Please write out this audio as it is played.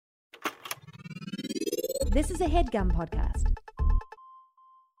This is a HeadGum podcast.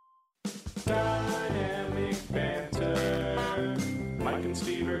 Dynamic banter. Mike and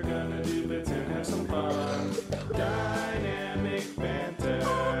Steve are gonna do bits and have some fun. Dynamic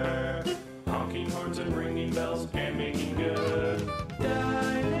banter. Honking horns and ringing bells and making good.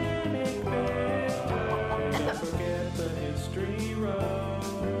 Dynamic banter. Don't forget the history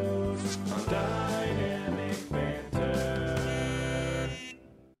road on Dynamic banter.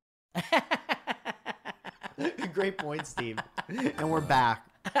 Great point, Steve. And we're back.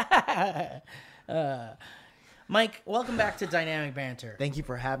 Mike, welcome back to Dynamic Banter. Thank you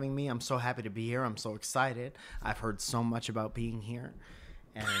for having me. I'm so happy to be here. I'm so excited. I've heard so much about being here.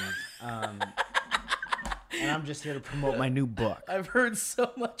 And I'm just here to promote my new book. I've heard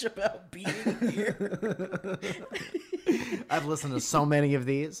so much about being here. I've listened to so many of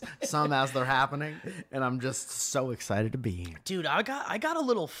these, some as they're happening, and I'm just so excited to be here. Dude, I got a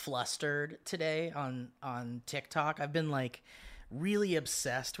little flustered today on TikTok. I've been like really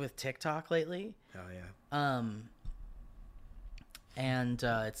obsessed with TikTok lately. Oh yeah. And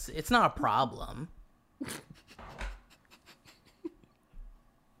it's not a problem.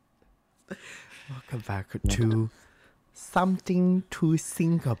 Welcome back to Something to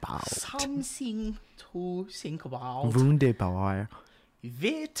Think About. Something to think about. Wunderbar.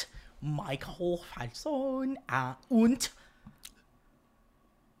 With Michael Falson und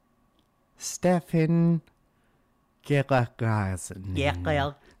Stefan Geragasen.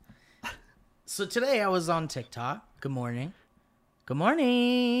 Gerald. So today I was on TikTok. Good morning. Good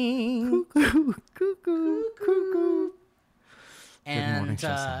morning. Cuckoo, cuckoo, cuckoo. And Good morning,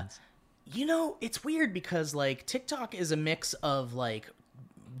 Chestnuts. you know, it's weird because like TikTok is a mix of like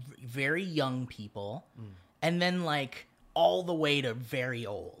very young people and then like all the way to very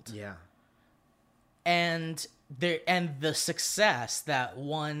old. Yeah. And the success that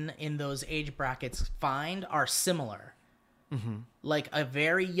one in those age brackets find are similar. Mm-hmm. Like a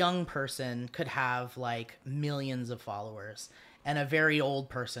very young person could have like millions of followers and a very old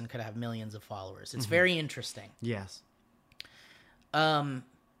person could have millions of followers. It's very interesting. Yes.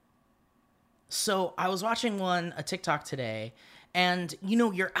 So I was watching a TikTok today, and you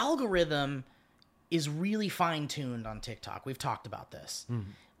know, your algorithm is really fine-tuned on TikTok. We've talked about this.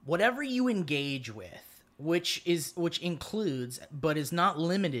 Whatever you engage with, which includes but is not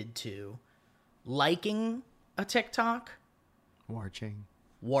limited to liking a TikTok,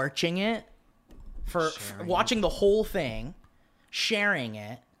 watching it, for watching the whole thing, sharing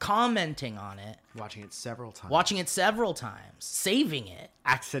it, commenting on it, Watching it several times. saving it,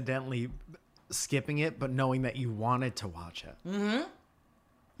 Accidentally skipping it, but knowing that you wanted to watch it.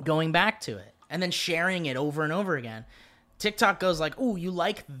 going back to it, and then sharing it over and over again. TikTok goes like, "Ooh, you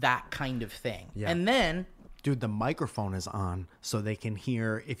like that kind of thing." Yeah. And then, Dude, the microphone is on so they can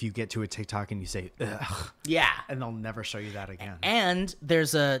hear if you get to a TikTok and you say, ugh, yeah. and they'll never show you that again. And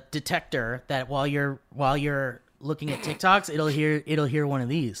there's a detector that while you're looking at TikToks, it'll hear one of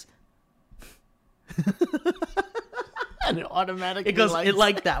these. And it automatically It goes, it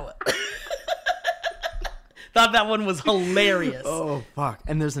liked that one. Thought that one was hilarious. Oh, fuck.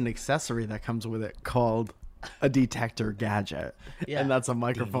 And there's an accessory that comes with it called a detector gadget. Yeah. And that's a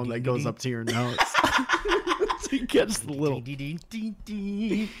microphone that goes up to your nose. So you catch the little... Ding, ding, ding,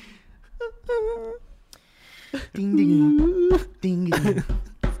 ding. Ding, ding, ding, ding.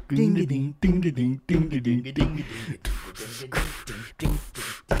 Ding, ding, ding, ding, ding, ding, ding, ding,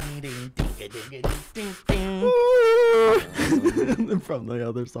 From the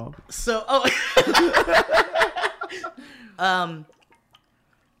other song. So,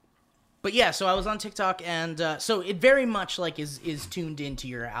 but yeah, so I was on TikTok, and so it very much like is tuned into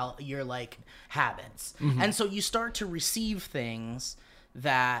your like habits, and so you start to receive things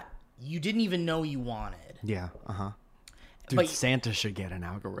that you didn't even know you wanted. Yeah, Dude, But- Santa should get an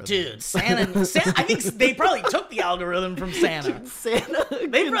algorithm. Dude, Santa, I think they probably took the algorithm from Santa. Santa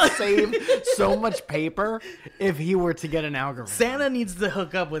They could probably- save so much paper if he were to get an algorithm. Santa needs to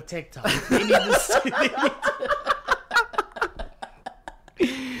hook up with TikTok. They need to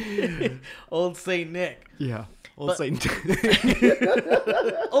Old Saint Nick. Yeah. But- Saint.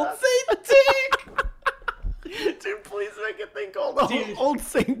 Old Saint Nick. Dude, please make a thing called Old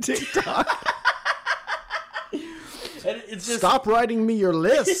Saint TikTok. And it's just, Stop writing me your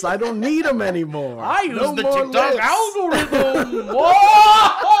lists. I don't need them anymore. I use No the more TikTok lists. algorithm. Whoa!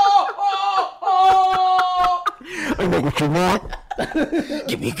 I know what you want.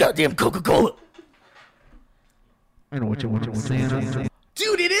 Give me goddamn Coca-Cola. I know what you want. Santa.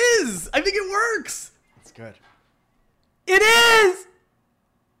 Dude, it is. I think it works. That's good. It is.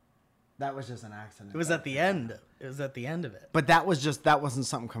 That was just an accident. It was at the end. It was at the end of it. But that wasn't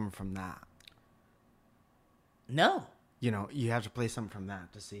something coming from that. No. You know, you have to play something from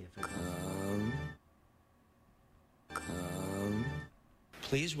that to see if it.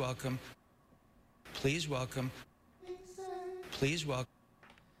 Please welcome. Please welcome. Please welcome.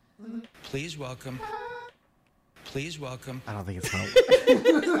 Please welcome. Please welcome. I don't think it's help.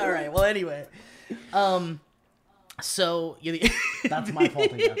 All right. Well, anyway. So That's my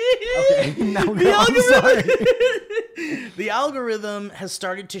fault again. Okay. Now go. I'm sorry. the algorithm has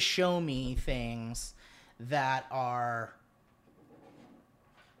started to show me things that are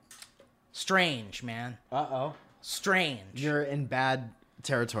strange, man. Uh-oh. Strange. You're in bad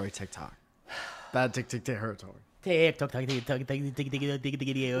territory, TikTok. Bad TikTok territory. TikTok. Dangerous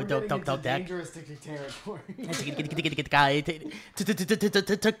TikTok territory.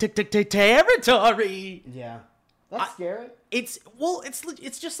 Territory. Yeah. That's scary. It's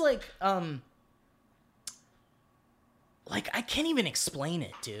just like I can't even explain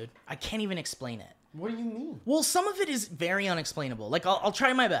it, dude. I can't even explain it. What do you mean? Well, some of it is very unexplainable. Like I'll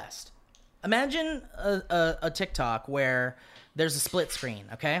try my best. Imagine a TikTok where there's a split screen,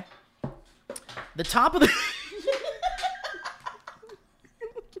 okay? The top of the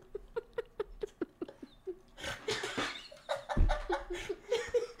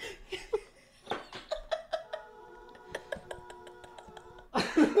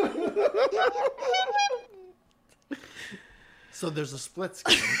So there's a split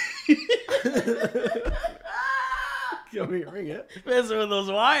screen. Can we ring it? messing with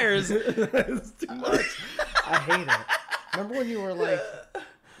those wires. It's too much. I hate it. Remember when you were like,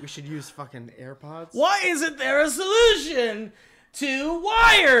 we should use fucking AirPods? Why isn't there a solution to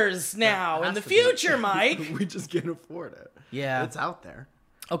wires now in the future, Mike? We just can't afford it. Yeah. It's out there.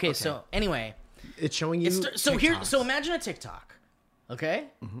 Okay, so anyway, It's showing you. so TikToks. imagine a TikTok. Okay?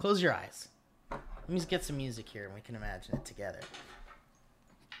 Close your eyes. Let me just get some music here and we can imagine it together.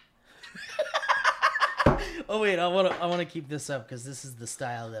 Oh wait, I want to keep this up because this is the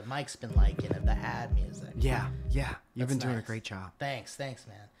style that Mike's been liking of the ad music. Yeah. You've been doing a nice. great job. Thanks, man.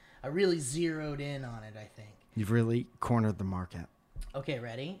 I really zeroed in on it, I think. You've really cornered the market. Okay,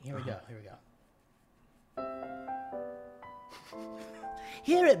 ready? Here we go.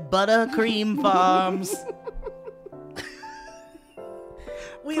 Here at Buttercream Farms,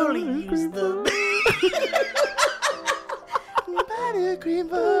 we only use the Buttercream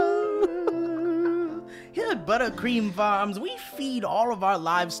Farms. Here at Buttercream Farms, we feed all of our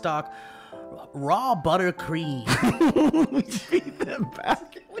livestock raw buttercream. We feed them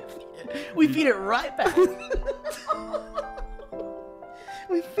back. We feed it right back. We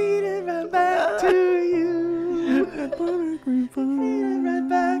feed it right back to you. Buttercream Feed it right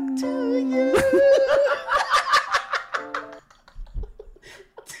back to you.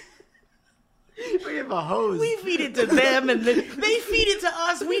 We have a hose. We feed it to them, and then they feed it to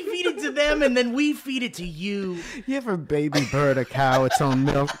us. We feed it to them, and then we feed it to you. You ever baby bird a cow its own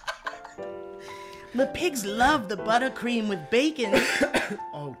milk? The pigs love the buttercream with bacon.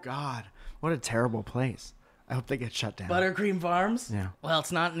 Oh God, what a terrible place. I hope they get shut down. Buttercream Farms? Yeah. Well,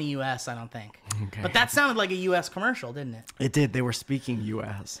 it's not in the U.S., I don't think. Okay. But that sounded like a U.S. commercial, didn't it? It did. They were speaking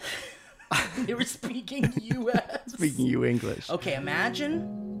U.S. They were speaking U.S. Speaking you English. Okay,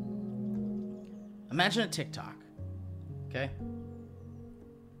 imagine a TikTok. Okay?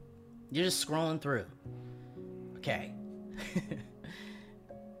 You're just scrolling through. Okay.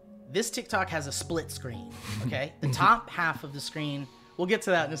 This TikTok has a split screen. Okay? The top half of the screen. We'll get to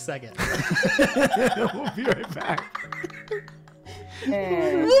that in a second. We'll be right back.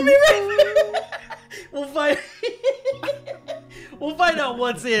 We'll be right back. We'll find out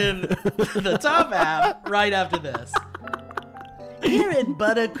what's in the top half right after this. Here at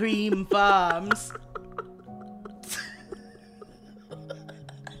Buttercream Farms.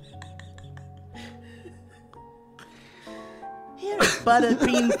 Here at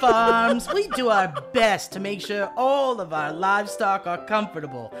Buttercream Farms, we do our best to make sure all of our livestock are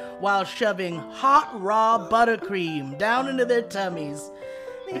comfortable while shoving hot raw buttercream down into their tummies.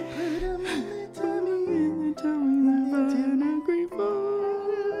 They put 'em in their tummy.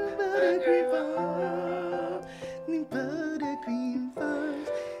 Buttercream Farms.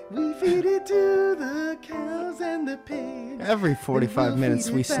 We feed it to the cows and the pigs. Every 45 minutes,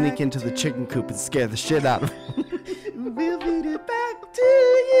 we sneak into the chicken coop and scare the shit out of them. We'll feed it back to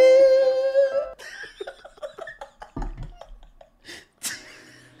you.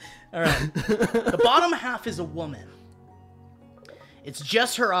 All right. The bottom half is a woman. It's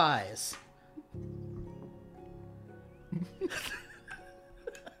just her eyes.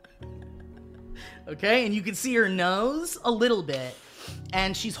 Okay, and you can see her nose a little bit,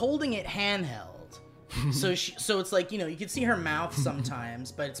 and she's holding it handheld. So it's like, you know, you can see her mouth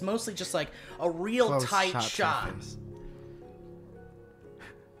sometimes, but it's mostly just like a real Close tight to her shot. face.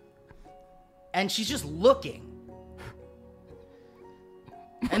 And she's just looking.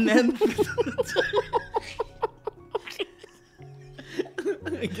 And then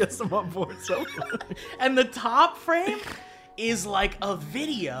I guess I'm on board so far. and the top frame is like a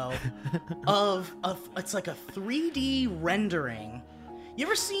video of it's like a 3D rendering. You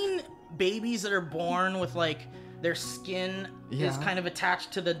ever seen babies that are born with like their skin is Yeah. kind of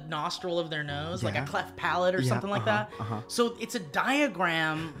attached to the nostril of their nose, like a Yeah. cleft palate or something like that? uh-huh. So it's a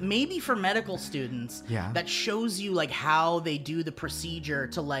diagram, maybe for medical students, Yeah. that shows you like how they do the procedure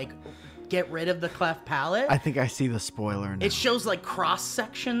to like get rid of the cleft palate. I think I see the spoiler now. It shows like cross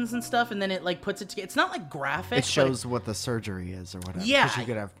sections and stuff, and then it like puts it together. It's not like graphic. It but shows what the surgery is or whatever. Yeah. Because you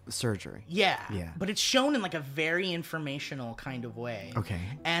could have surgery. Yeah. Yeah. But it's shown in like a very informational kind of way. Okay.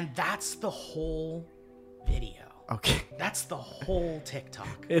 And that's the whole video. Okay. That's the whole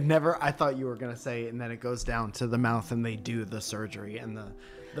TikTok. It never, I thought you were going to say, and then it goes down to the mouth and they do the surgery and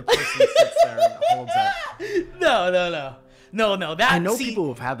the person sits there and holds it. No. That I know see, people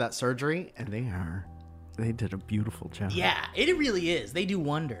who've had that surgery and they did a beautiful job. Yeah, it really is. They do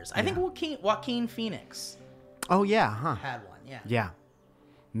wonders. I think Joaquin Phoenix Oh, yeah, huh? had one. Yeah. Yeah.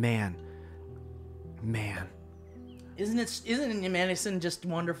 Man. Isn't medicine just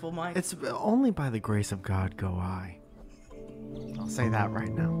wonderful, Mike? It's only by the grace of God go I. I'll say that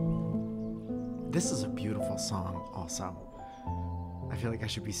right now. This is a beautiful song also. I feel like I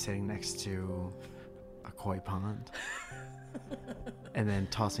should be sitting next to a koi pond and then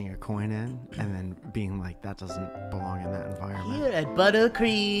tossing a coin in and then being like, that doesn't belong in that environment. Here at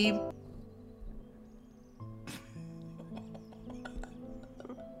Buttercream.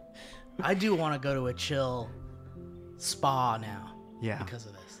 I do want to go to a chill spa now. Yeah. Because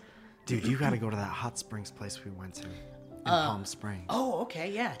of this. Dude, you gotta go to that hot springs place we went to in Palm Springs. Oh,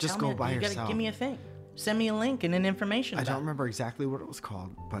 okay, yeah. Just Tell go me, by you gotta yourself. give me a thing. Send me a link and an information. I about don't it. remember exactly what it was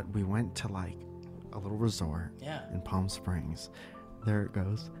called, but we went to like a little resort Yeah. in Palm Springs. There it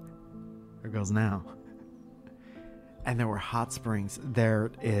goes. There it goes now. And there were hot springs. They're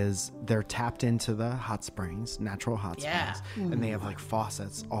tapped into the hot springs, natural hot Yeah. springs. And they have like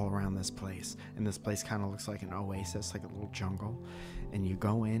faucets all around this place. And this place kind of looks like an oasis, like a little jungle. And you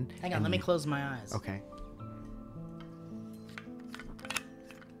go in. Hang on, and let me you- close my eyes. Okay.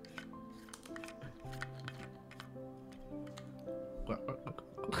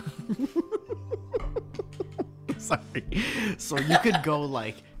 Sorry. So you could go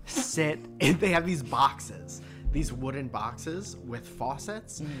like sit, and they have these boxes, these wooden boxes with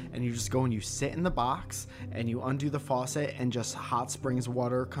faucets, and you just go and you sit in the box and you undo the faucet and just hot springs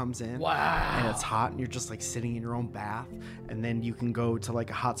water comes in. Wow. And it's hot and you're just like sitting in your own bath, and then you can go to like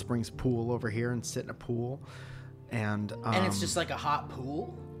a hot springs pool over here and sit in a pool. And And it's just like a hot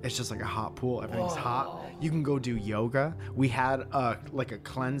pool? it's just like a hot pool. Everything's hot. You can go do yoga. We had like a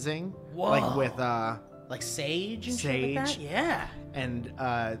cleansing, like with Like sage and shit like that? Sage. Yeah. and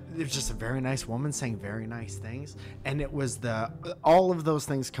there's just a very nice woman saying very nice things, and it was all of those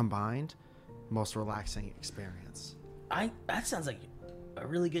things combined, most relaxing experience. That sounds like a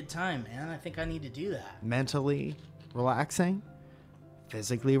really good time, man. I think I need to do that. Mentally relaxing,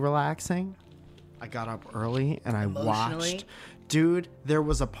 physically relaxing. I got up early and I Emotionally? watched. Dude, there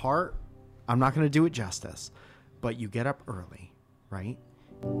was a part, I'm not going to do it justice, but you get up early, right?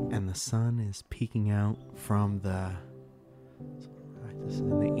 And the sun is peeking out from this is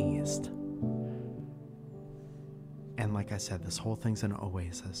in the east. And like I said, this whole thing's an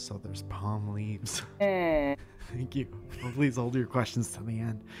oasis, so there's palm leaves. Thank you. Well, please hold your questions to the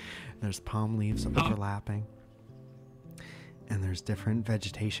end. There's palm leaves overlapping. And there's different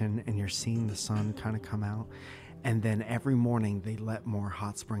vegetation, and you're seeing the sun kind of come out. And then every morning they let more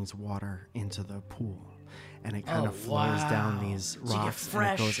hot springs water into the pool. And it kind of flows down these So you get rocks and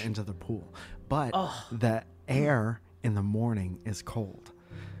it goes fresh. into the pool. But the air in the morning is cold.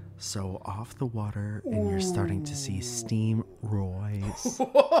 So off the water, and you're starting to see steam rise.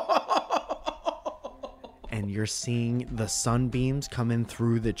 And you're seeing the sunbeams come in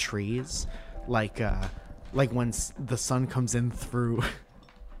through the trees, like when the sun comes in through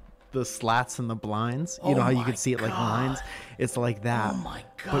the slats and the blinds. You know how you can see it like lines? It's like that. Oh my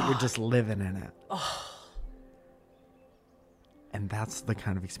But you're God. just living in it. And that's the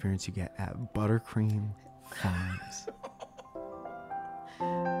kind of experience you get at Buttercream Farms.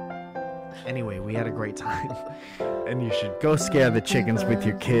 Anyway, we had a great time. And you should go scare the chickens with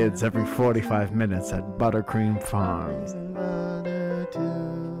your kids every 45 minutes at Buttercream Farms.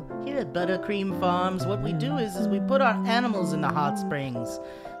 Here at Buttercream Farms, what we do is we put our animals in the hot springs.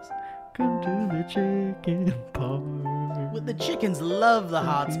 Welcome to the chicken park. Well, the chickens love the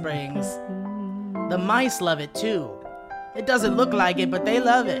hot springs. The mice love it too. It doesn't look like it, but they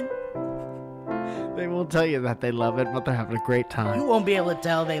love it. They won't tell you that they love it, but they're having a great You time. won't be able to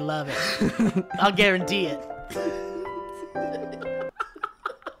tell they love it. I'll guarantee it.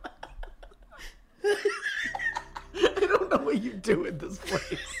 I don't know what you do in this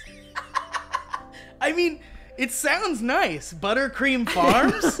place. I mean, it sounds nice. Buttercream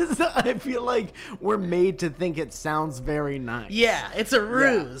Farms? I feel like we're made to think it sounds very nice. Yeah, it's a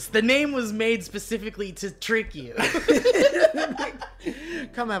ruse. The name was made specifically to trick you.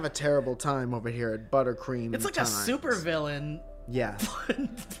 Come have a terrible time over here at Buttercream. It's like a supervillain Yes.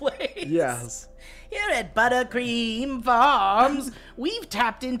 place. Yes. Here at Buttercream Farms, we've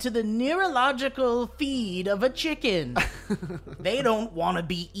tapped into the neurological feed of a chicken. They don't want to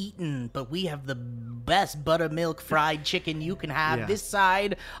be eaten, but we have the best buttermilk fried chicken you can have Yeah. this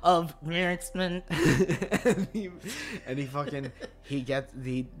side of... and he fucking he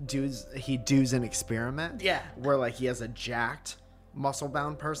does an experiment. Yeah. Where like he has a jacked muscle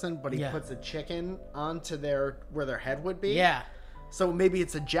bound person, but he Yeah. puts a chicken onto where their head would be. Yeah. So maybe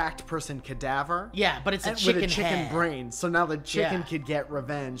it's a jacked person cadaver. Yeah, but it's a and chicken with a chicken head. brain. So now the chicken Yeah. could get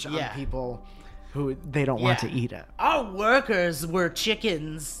revenge on Yeah. people who they don't want to Yeah. eat it. Our workers were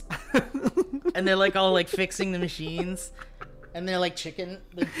chickens. And they're like all like fixing the machines. And they're like the chicken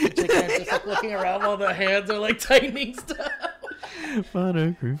is just like looking around while their hands are like tightening stuff.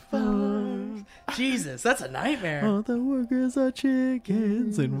 Buttercream Farms. Jesus, that's a nightmare. All the workers are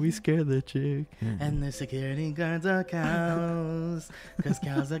chickens, and we scare the chicken. And the security guards are cows, cause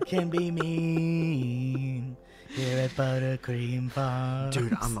cows can be mean. Here at Buttercream Farms.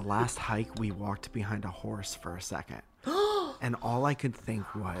 Dude, on the last hike, we walked behind a horse for a second. And all I could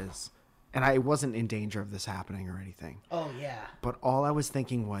think was, and I wasn't in danger of this happening or anything, Oh yeah. but all I was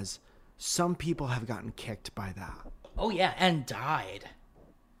thinking was, some people have gotten kicked by that. Oh yeah, and died.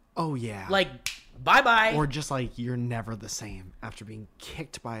 Oh, yeah. Like, bye-bye. Or just like, you're never the same after being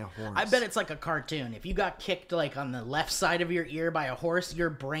kicked by a horse. I bet it's like a cartoon. If you got kicked like on the left side of your ear by a horse, your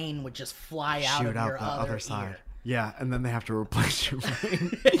brain would just fly out Shoot of out your the other other side. ear. Yeah, and then they have to replace your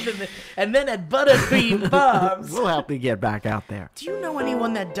brain. And then at Buttercream Farms, We'll help you get back out there. do you know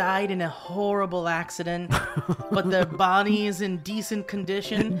anyone that died in a horrible accident, but their body is in decent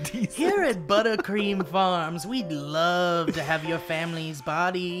condition? Here at Buttercream Farms, we'd love to have your family's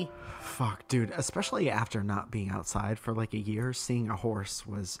body. Fuck, dude. Especially after not being outside for like a year, seeing a horse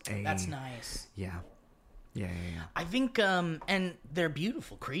was a... That's nice. Yeah. Yeah. I think, and they're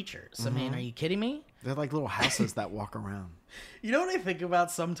beautiful creatures. I mean, are you kidding me? They're like little houses that walk around. You know what I think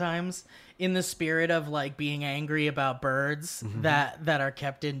about sometimes in the spirit of like being angry about birds that are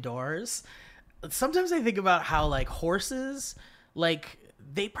kept indoors? Sometimes I think about how like horses, like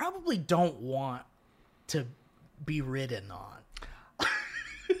they probably don't want to be ridden on.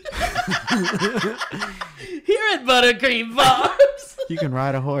 Here at Buttercream Farms. You can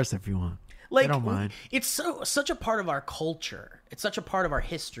ride a horse if you want. Like, I don't mind. It's such a part of our culture. It's such a part of our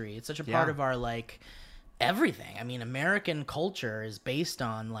history. It's such a part Yeah. of our like everything. I mean, American culture is based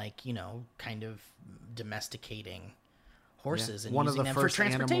on like, kind of domesticating horses and One of using the them for first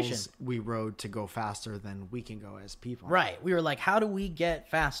transportation. animals we rode to go faster than we can go as people. Right. We were like, how do we get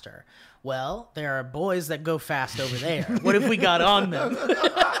faster? Well, there are boys that go fast over there. What if we got on them?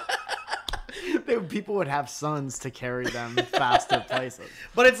 People would have sons to carry them faster places.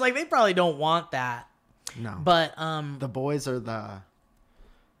 But it's like they probably don't want that. No. But the boys are the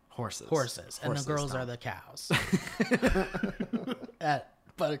horses. and the girls are the cows. At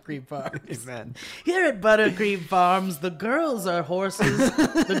Buttercream Farms. Amen. Here at Buttercream Farms, the girls are horses,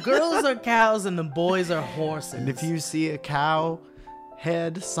 the girls are cows, and the boys are horses. And if you see a cow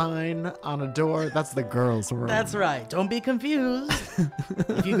head sign on a door, that's the girls' room. That's right. Don't be confused.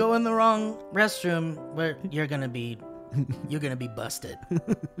 If you go in the wrong restroom, you're gonna be busted.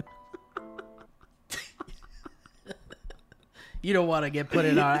 You don't want to get put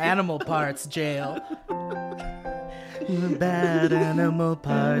in our animal parts jail. Bad animal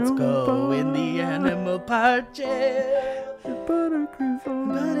parts go in the animal part jail.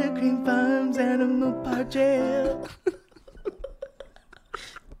 Buttercream Farms animal part jail.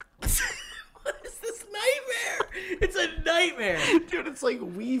 What is this nightmare? It's a nightmare. Dude, it's like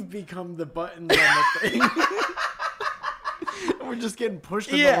we've become the buttons on the thing. And we're just getting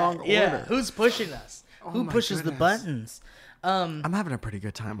pushed in the wrong order. Who's pushing us? Who my pushes the goodness. buttons? I'm having a pretty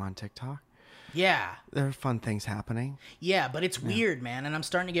good time on TikTok. Yeah. There are fun things happening. Yeah, but it's weird, man, and I'm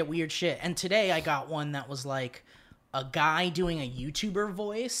starting to get weird shit. And today I got one that was like, a guy doing a YouTuber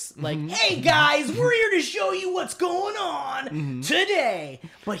voice, like, hey guys, we're here to show you what's going on today.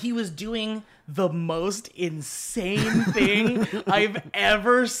 But he was doing the most insane thing I've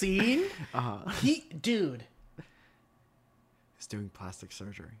ever seen. Dude. He's doing plastic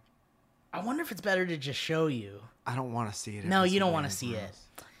surgery. I wonder if it's better to just show you. I don't want to see it. No, you don't want to see it.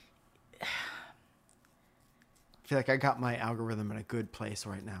 I feel like I got my algorithm in a good place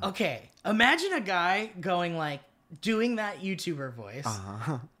right now. Okay, imagine a guy going like, doing that YouTuber voice.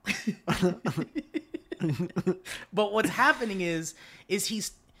 But what's happening is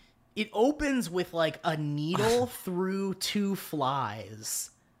it opens with like a needle through 2 flies.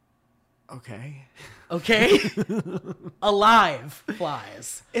 Okay. Alive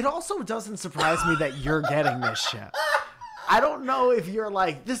flies. It also doesn't surprise me that you're getting this shit. I don't know if you're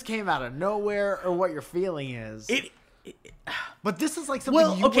like, this came out of nowhere or what your feeling is. But this is like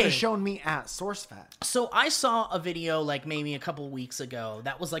something you would have shown me at SourceFed. So I saw a video like maybe a couple weeks ago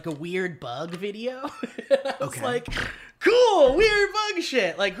that was like a weird bug video. I was like, cool, weird bug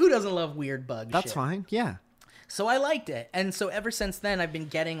shit. Like, who doesn't love weird bug shit? That's fine, yeah. So I liked it. And so ever since then, I've been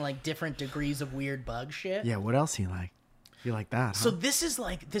getting like different degrees of weird bug shit. Yeah, what else you like? You like that, huh? So this is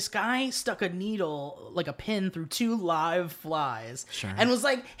like, this guy stuck a needle, like a pin through 2 live flies. Sure. And was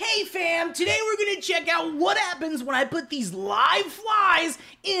like, hey fam, today we're going to check out what happens when I put these live flies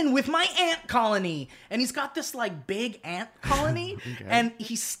in with my ant colony. And he's got this like big ant colony. And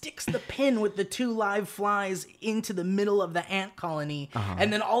he sticks the pin with the 2 live flies into the middle of the ant colony.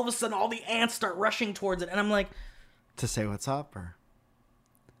 And then all of a sudden all the ants start rushing towards it. And I'm like, to say what's up, or?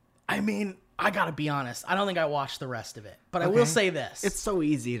 I mean, I gotta be honest. I don't think I watched the rest of it. But I will say this. It's so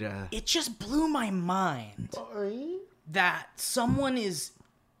easy to... It just blew my mind that someone is...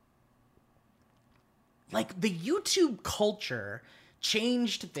 Like, the YouTube culture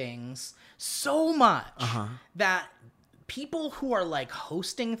changed things so much that people who are, like,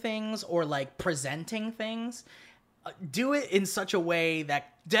 hosting things or, like, presenting things do it in such a way that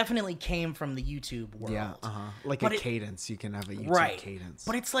definitely came from the YouTube world. Yeah, like a cadence. You can have a YouTube right. cadence.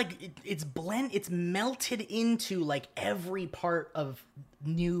 But it's like, it's melted into like every part of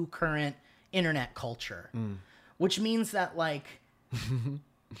new current internet culture. Which means that like,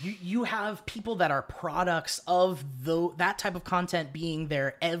 you have people that are products of that type of content being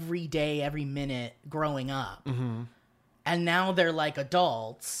there every day, every minute growing up. And now they're like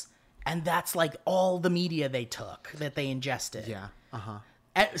adults. And that's like all the media they took, that they ingested. Yeah.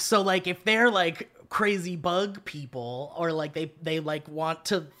 So like if they're like crazy bug people, or like they like want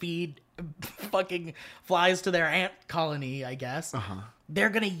to feed fucking flies to their ant colony, I guess.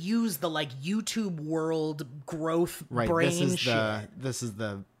 They're gonna use the like YouTube world growth brain shit. This is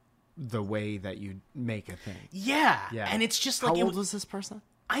the way that you make a thing. Yeah. And it's just like, how old was this person?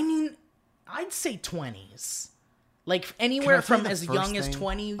 I mean, I'd say 20s. Like anywhere from as young as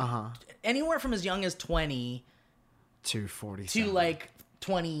 20, anywhere from as young as 20 to 40 to like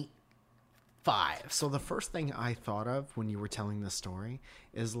 25. So the first thing I thought of when you were telling this story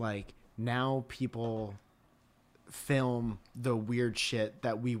is like, now people film the weird shit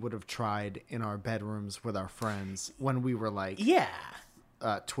that we would have tried in our bedrooms with our friends when we were like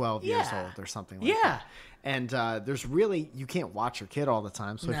 12 years old or something like that. And there's really, you can't watch your kid all the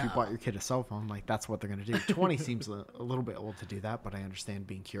time. So if you bought your kid a cell phone, like that's what they're going to do. 20 seems a little bit old to do that, but I understand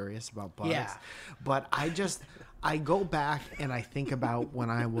being curious about bugs. Yeah. But I go back and I think about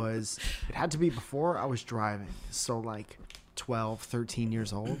when it had to be before I was driving. So like 12, 13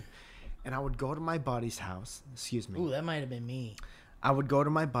 years old. And I would go to my buddy's house. Excuse me. Ooh, that might have been me. I would go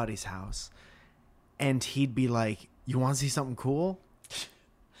to my buddy's house and he'd be like, you want to see something cool?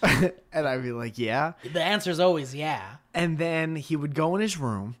 And I'd be like, yeah. The answer's always yeah. And then he would go in his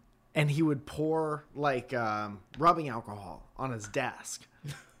room and he would pour like rubbing alcohol on his desk.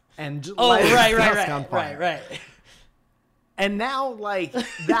 And just light his desk on fire. Right. And now, like,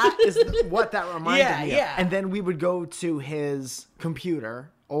 that is what that reminded me of. Yeah. And then we would go to his computer,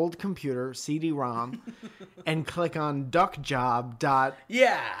 old computer, CD-ROM, and click on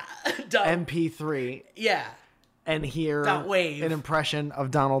duckjob.mp3. Yeah. And hear an impression of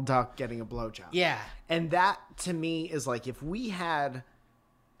Donald Duck getting a blowjob. Yeah. And that, to me, is like, if we had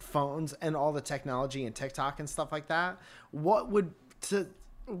phones and all the technology and TikTok and stuff like that, what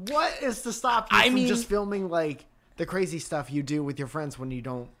is to stop you from just filming, like, the crazy stuff you do with your friends when you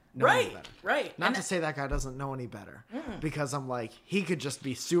don't know any better? Right. Not to say that guy doesn't know any better. Because I'm like, he could just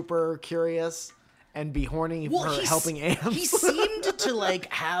be super curious and be horny for helping ants. He seemed to,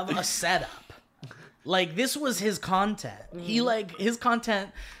 like, have a setup. Like, this was his content. His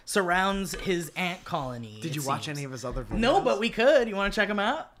content surrounds his ant colony. Did you watch any of his other videos? No, but we could. You want to check him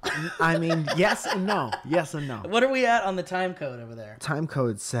out? I mean, yes and no. Yes and no. What are we at on the time code over there? Time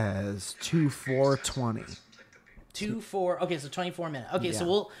code says 2420. 2-4. Okay, so 24 minutes. Okay, so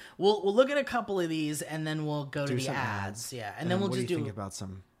Yeah. we'll look at a couple of these and then we'll go to the some ads. Yeah, and then we'll what just do you do think about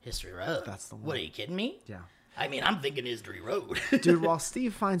some? History Road. That's the What one. are you kidding me? Yeah. I mean, I'm thinking History Road. Dude, while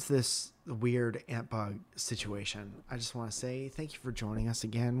Steve finds this weird ant bug situation, I just want to say thank you for joining us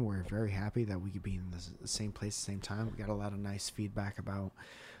again. We're very happy that we could be in the same place at the same time. We got a lot of nice feedback about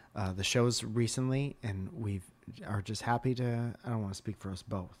the shows recently, and we are just happy to, I don't want to speak for us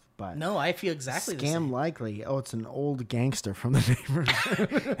both, but No, I feel exactly the same. Scam Likely. Oh, it's an old gangster from the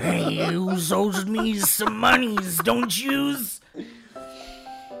neighborhood. Hey, you owes me some monies, don't yous?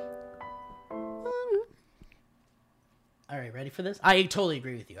 All right, ready for this? I totally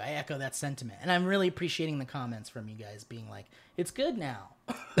agree with you. I echo that sentiment. And I'm really appreciating the comments from you guys being like, it's good now.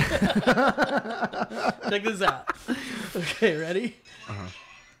 Check this out. Okay, ready? So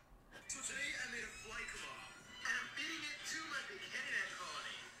today I made a fly kebab, and I'm feeding it to my big headed ant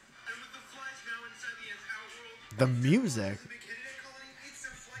colony. And with the flies now inside the ant outworld, The music. the big headed ant colony eats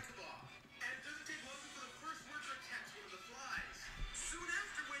their fly kebab. And it doesn't take long before the first worker attacks one of the flies. Soon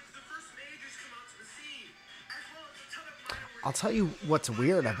afterwards, the first majors come out to the scene, as well as a ton of minor I'll tell you what's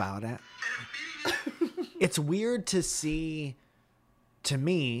weird about it. and I'm feeding it. It's weird to see, to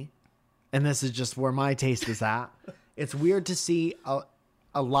me, and this is just where my taste is at, it's weird to see a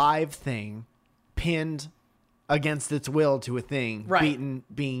live thing pinned against its will to a thing, Right.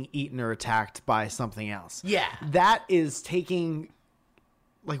 being eaten or attacked by something else. Yeah. That is taking,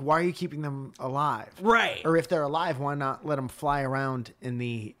 like, why are you keeping them alive? Right. Or if they're alive, why not let them fly around in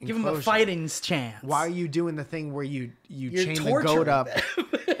the Give them a enclosure? fighting chance. Why are you doing the thing where you You're chain the torturing goat up them.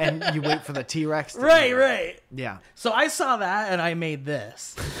 and you wait for the T-Rex? To Right, right. Yeah. So I saw that and I made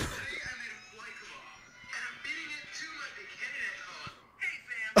this. Today I made a fly kebab, and I'm feeding it to my big headed ant colony. Hey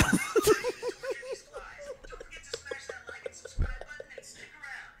fam, torture these flies. Don't forget to smash that like and subscribe button and stick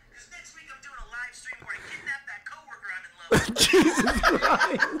around, because next week I'm doing a live stream where I kidnap that coworker I'm in love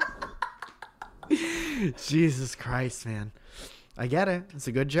with. Jesus Christ, man. I get it. It's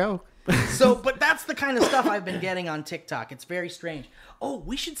a good joke. So, but that's the kind of stuff I've been getting on TikTok. It's very strange. Oh,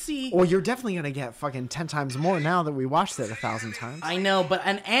 we should see. Well, you're definitely going to get fucking 10 times more now that we watched it 1,000 times. I know, but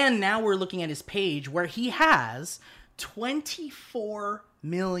and now we're looking at his page where he has 24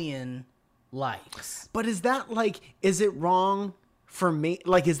 million likes. But is that like, is it wrong for me?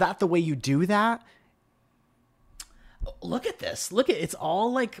 Like, is that the way you do that? Look at this. Look at it's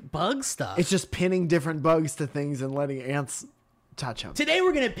all like bug stuff. It's just pinning different bugs to things and letting ants touch them. Today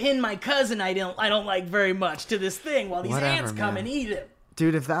we're gonna pin my cousin I don't like very much to this thing while these Whatever, ants come man. and eat him.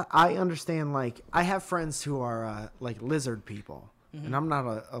 Dude, if that, I understand, like, I have friends who are, like, lizard people. And I'm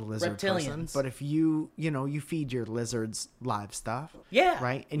not a lizard person. Reptilians. But if you feed your lizards live stuff. Yeah,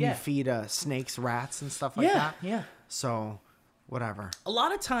 Right? And yeah. you feed snakes, rats, and stuff like Yeah, that. yeah. So, whatever. A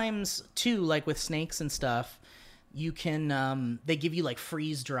lot of times too, like with snakes and stuff, you can they give you like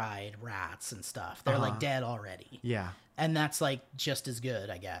freeze dried rats and stuff. They're like dead already. Yeah. And that's like just as good,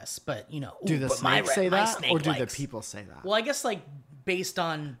 I guess. But you know, Do ooh, the but my snakes say my that? snake Or do likes- the people say that? Well, I guess like based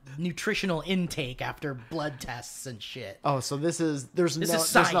on nutritional intake after blood tests and shit. Oh, so there's is there's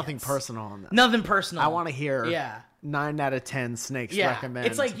nothing science. personal on this. Nothing personal. I want to hear Yeah. 9 out of 10 snakes Yeah. recommend.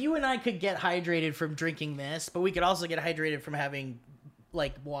 It's like you and I could get hydrated from drinking this, but we could also get hydrated from having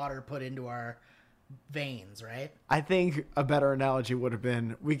like water put into our veins, right? I think a better analogy would have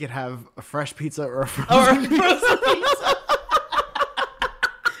been we could have a fresh pizza or a Or frozen frozen pizza.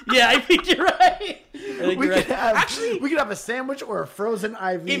 Yeah, I think you're right. I think we you're could right. have Actually, we could have a sandwich or a frozen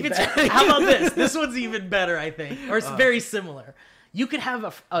IV if it's, bag. how about this? This one's even better, I think, or it's very similar. You could have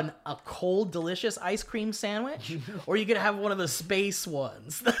a cold, delicious ice cream sandwich, or you could have one of the space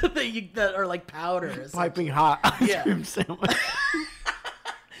ones that are like powders. Piping hot ice Yeah. cream sandwich.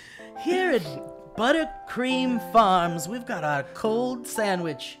 Here at Buttercream Farms, we've got our cold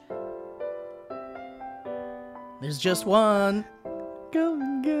sandwich. There's just one. Come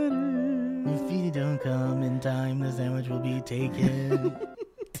and get it. If you don't come in time, the sandwich will be taken.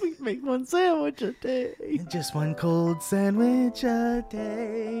 We make one sandwich a day. Just one cold sandwich a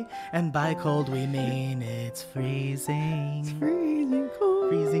day. And by cold, we mean it's freezing. Freezing cold.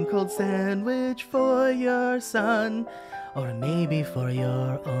 Freezing cold sandwich for your son. Or maybe for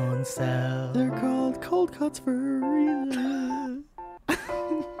your own self. They're called cold cuts for a reason.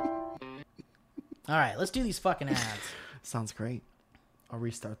 All right, let's do these fucking ads. Sounds great. I'll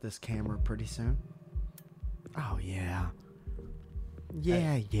restart this camera pretty soon. Oh, yeah.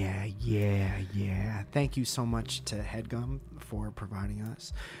 Yeah. Thank you so much to HeadGum for providing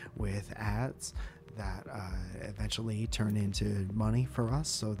us with ads. that eventually turn into money for us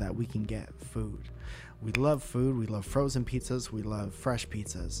so that we can get food. We love food. We love frozen pizzas. We love fresh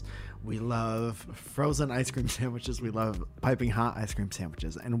pizzas. We love frozen ice cream sandwiches. We love piping hot ice cream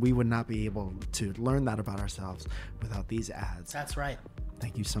sandwiches. And we would not be able to learn that about ourselves without these ads. That's right.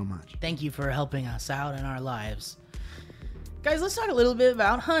 Thank you so much. Thank you for helping us out in our lives. Guys, let's talk a little bit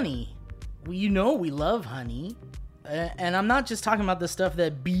about honey. You know we love honey. And I'm not just talking about the stuff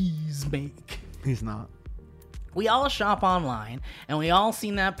that bees make. He's not. We all shop online, and we all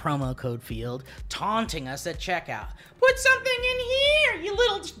seen that promo code field taunting us at checkout. Put something in here, you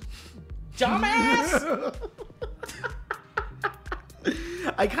little dumbass!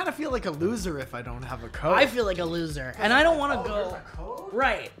 I kind of feel like a loser if I don't have a code. I feel like a loser, and I don't want to go... There's a code?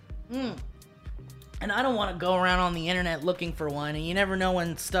 Right. And I don't want to go around on the internet looking for one, and you never know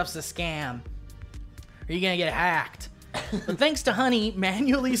when stuff's a scam. Or you're going to get hacked. But thanks to Honey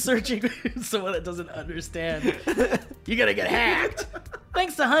manually searching someone that doesn't understand, you're gonna get hacked.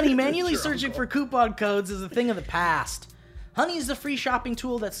 Thanks to Honey manually searching for coupon codes is a thing of the past. Honey is the free shopping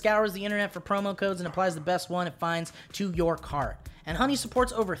tool that scours the internet for promo codes and applies the best one it finds to your cart. And Honey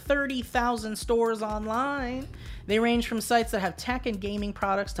supports over 30,000 stores online. They range from sites that have tech and gaming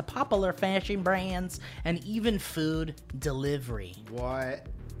products to popular fashion brands and even food delivery. What?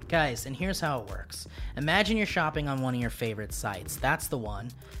 Guys, and here's how it works. Imagine you're shopping on one of your favorite sites. That's the one.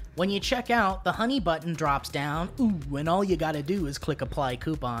 When you check out, the Honey button drops down, and all you gotta do is click apply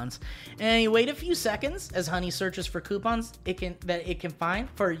coupons. And you wait a few seconds as Honey searches for coupons it can find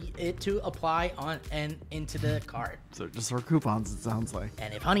for it to apply on and into the cart. So just for coupons, it sounds like.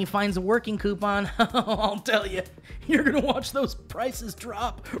 And if Honey finds a working coupon, I'll tell you, you're gonna watch those prices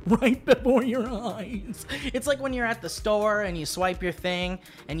drop right before your eyes. It's like when you're at the store and you swipe your thing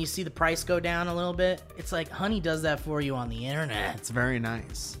and you see the price go down a little bit. It's like Honey does that for you on the internet. It's very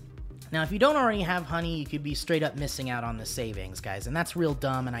nice. Now, if you don't already have Honey, you could be straight up missing out on the savings, guys, and that's real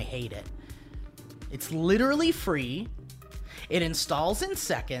dumb, and I hate it. It's literally free, it installs in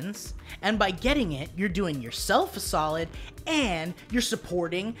seconds, and by getting it, you're doing yourself a solid, and you're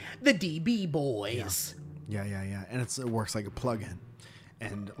supporting the DB boys. Yeah. And it works like a plug-in.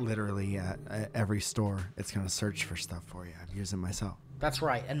 And literally at every store, it's going to search for stuff for you. I've used it myself. That's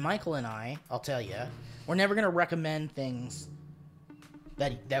right, and Michael and I, I'll tell you, we're never going to recommend things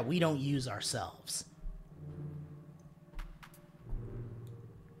that we don't use ourselves.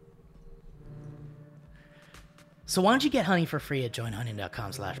 So why don't you get Honey for free at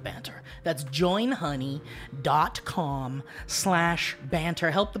joinhoney.com/banter. That's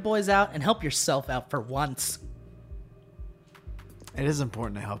joinhoney.com/banter. Help the boys out and help yourself out for once. It is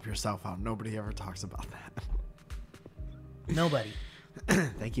important to help yourself out. Nobody ever talks about that. Nobody.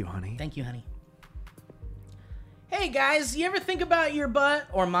 Thank you, Honey. Thank you, Honey. Hey guys, you ever think about your butt,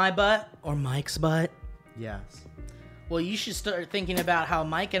 or my butt, or Mike's butt? Yes. Well, you should start thinking about how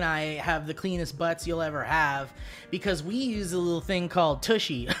Mike and I have the cleanest butts you'll ever have, because we use a little thing called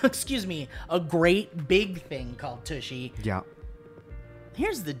Tushy. Excuse me, a great big thing called Tushy. Yeah.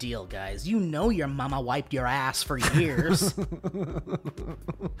 Here's the deal, guys. You know your mama wiped your ass for years.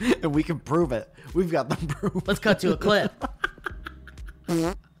 And we can prove it. We've got the proof. Let's cut to a clip.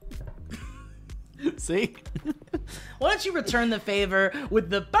 See? Why don't you return the favor with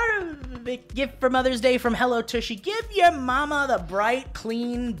the perfect gift for Mother's Day from Hello Tushy? Give your mama the bright,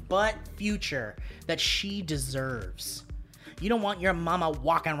 clean butt future that she deserves. You don't want your mama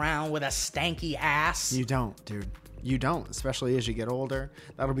walking around with a stanky ass. You don't, dude. You don't, especially as you get older.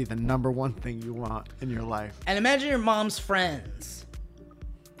 That'll be the number one thing you want in your life. And imagine your mom's friends.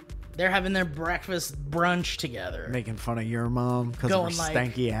 They're having their breakfast brunch together. Making fun of your mom because of her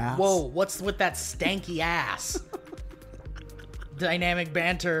stanky ass. Whoa, what's with that stanky ass? Dynamic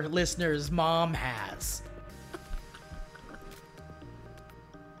Banter listeners' mom has.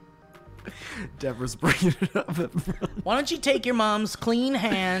 Deborah's bringing it up. Why don't you take your mom's clean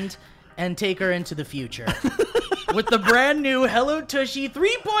hand and take her into the future? With the brand new Hello Tushy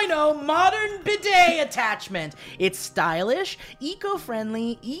 3.0 modern bidet attachment. It's stylish,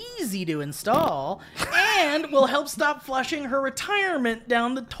 eco-friendly, easy to install, and will help stop flushing her retirement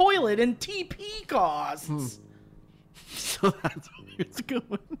down the toilet and TP costs. So that's where it's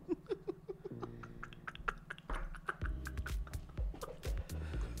going.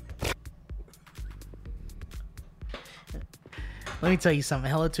 Let me tell you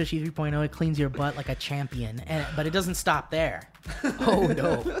something. Hello Tushy 3.0, it cleans your butt like a champion. But it doesn't stop there. Oh,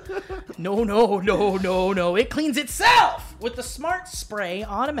 no. No. It cleans itself with the Smart Spray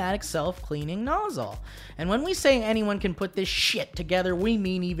automatic self-cleaning nozzle. And when we say anyone can put this shit together, we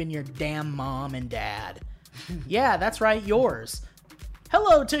mean even your damn mom and dad. Yeah, that's right, yours.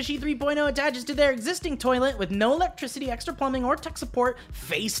 Hello Tushy 3.0 attaches to their existing toilet with no electricity, extra plumbing, or tech support,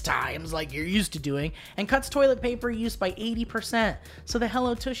 FaceTimes like you're used to doing, and cuts toilet paper use by 80%. So the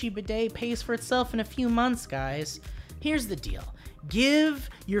Hello Tushy bidet pays for itself in a few months, guys. Here's the deal. Give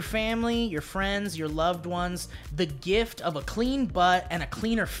your family, your friends, your loved ones the gift of a clean butt and a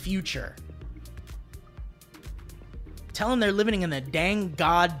cleaner future. Tell them they're living in the dang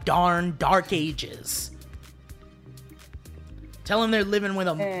god darn dark ages. Tell them they're living with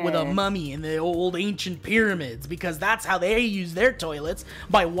a mummy in the old ancient pyramids, because that's how they use their toilets,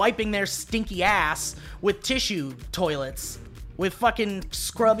 by wiping their stinky ass with tissue toilets with fucking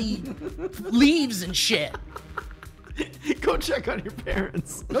scrubby leaves and shit. Go check on your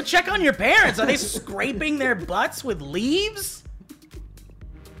parents. Go check on your parents. Are they scraping their butts with leaves?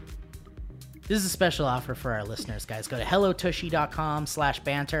 This is a special offer for our listeners, guys. Go to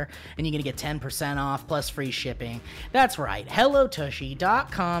hellotushy.com/banter and you're going to get 10% off plus free shipping. That's right.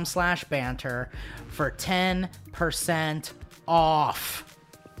 hellotushy.com/banter for 10% off.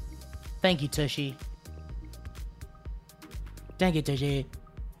 Thank you, Tushy. Thank you, Tushy.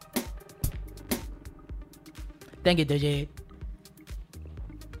 Thank you, Tushy.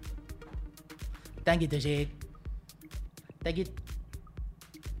 Thank you, Tushy. Thank you.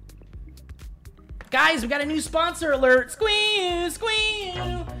 Guys, we got a new sponsor alert. Squeeze, squeeze,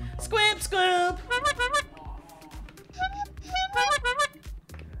 squip, scoop.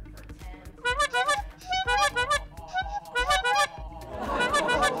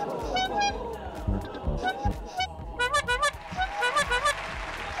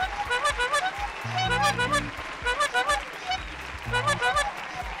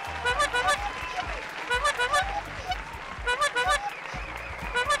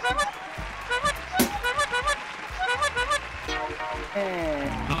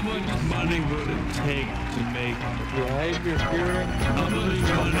 How much money would it take to make how much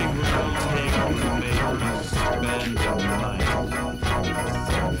money would it take to make you spend the night?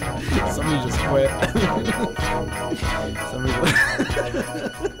 Somebody just quit. Somebody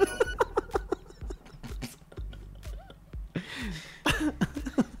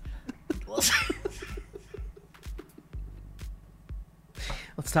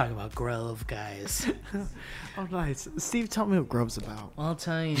Let's talk about Grove, guys. Oh, nice. Steve, tell me what Grove's about. Well, I'll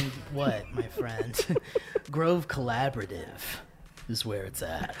tell you what, my friend. Grove Collaborative is where it's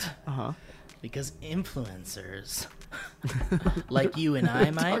at. Uh-huh. Because influencers like you and I,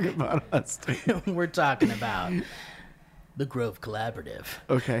 Mike, Talk about us. we're talking about the Grove Collaborative.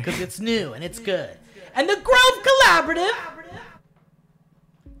 Okay. Because it's new and it's good. And the Grove Collaborative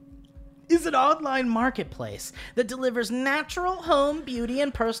is an online marketplace that delivers natural home, beauty,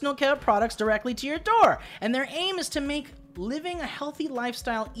 and personal care products directly to your door. And their aim is to make living a healthy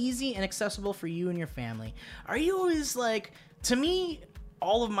lifestyle easy and accessible for you and your family. Are you always like, to me,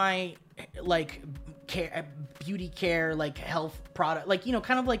 all of my like care, beauty care, like health product, like, you know,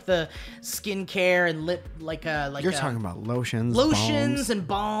 kind of like the skin care and lip, You're talking about lotions, balms. and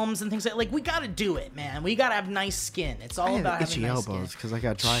balms and things like we gotta do it, man. We gotta have nice skin. It's all I about have having itchy nice elbows skin. because I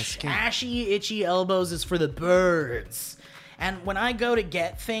got dry skin. Ashy, itchy elbows is for the birds. And when I go to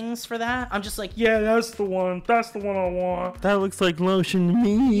get things for that, I'm just like, yeah, that's the one. That's the one I want. That looks like lotion to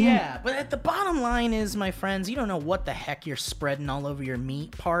me. Yeah, but at the bottom line is, my friends, you don't know what the heck you're spreading all over your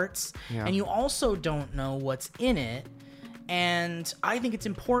meat parts. Yeah. And you also don't know what's in it. And I think it's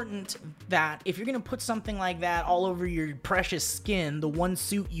important that if you're going to put something like that all over your precious skin, the one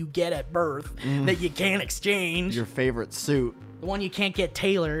suit you get at birth that you can't exchange, Your favorite suit. the one you can't get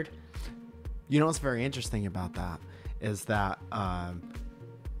tailored. You know what's very interesting about that is that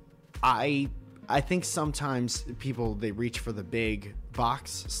I think sometimes people, they reach for the big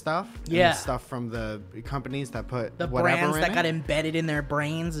box stuff. And Yeah. the stuff from the companies that put The whatever brands in that it, got embedded in their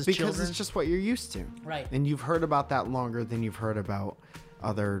brains as because children. it's just what you're used to. Right. And you've heard about that longer than you've heard about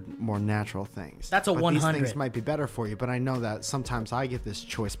other more natural things. That's a but 100. These things might be better for you, but I know that sometimes I get this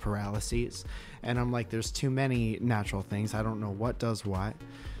choice paralysis, and I'm like, there's too many natural things. I don't know what does what.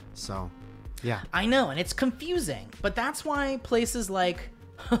 So, yeah. I know, and it's confusing, but that's why places like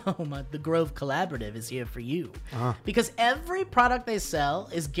the Grove Collaborative is here for you. Because every product they sell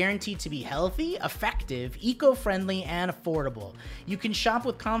is guaranteed to be healthy, effective, eco-friendly, and affordable. You can shop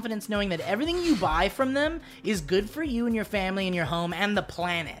with confidence knowing that everything you buy from them is good for you and your family and your home and the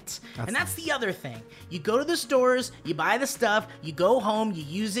planet. And that's the other thing. You go to the stores, you buy the stuff, you go home, you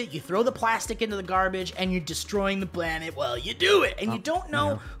use it, you throw the plastic into the garbage, and you're destroying the planet while you do it. And you don't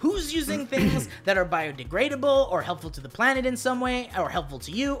know who's using things that are biodegradable or helpful to the planet in some way or helpful to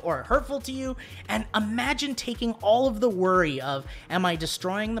to you or hurtful to you. And imagine taking all of the worry of, am I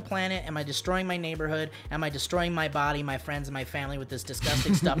destroying the planet? Am I destroying my neighborhood? Am I destroying my body, my friends, and my family with this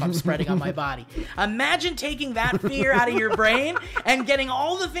disgusting stuff I'm spreading on my body? Imagine taking that fear out of your brain and getting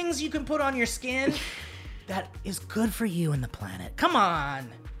all the things you can put on your skin that is good for you and the planet. Come on.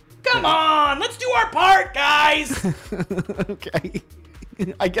 Come on. Let's do our part, guys. Okay.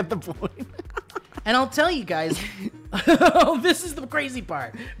 I get the point. And I'll tell you guys, this is the crazy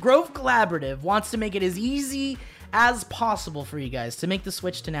part. Grove Collaborative wants to make it as easy as possible for you guys to make the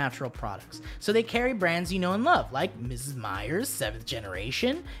switch to natural products. So they carry brands you know and love, like Mrs. Meyer's, 7th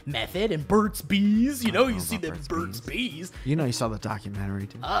Generation, Method, and Burt's Bees. You know, you see the Burt's Bees. You know you saw the documentary,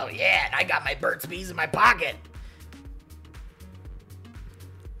 too. Oh, yeah, and I got my Burt's Bees in my pocket.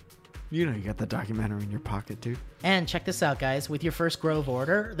 You know you got the documentary in your pocket, too. And check this out, guys. With your first Grove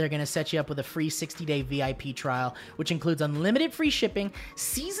order, they're going to set you up with a free 60-day VIP trial, which includes unlimited free shipping,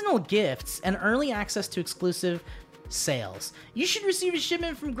 seasonal gifts, and early access to exclusive sales. You should receive a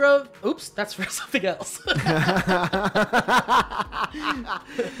shipment from Grove. Oops, that's for something else.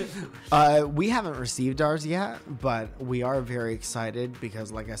 We haven't received ours yet, but we are very excited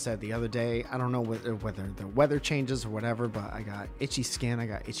because, like I said the other day, I don't know whether the weather changes or whatever, but I got itchy skin, I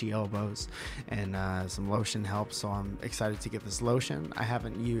got itchy elbows, and some lotion helps. So I'm excited to get this lotion. I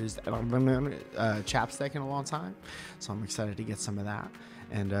haven't used chapstick in a long time, so I'm excited to get some of that,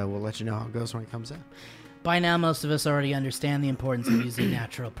 and we'll let you know how it goes when it comes in. By now, most of us already understand the importance of using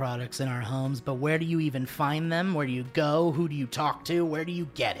natural products in our homes, but where do you even find them? Where do you go? Who do you talk to? Where do you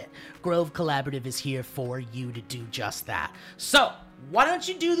get it? Grove Collaborative is here for you to do just that. So, why don't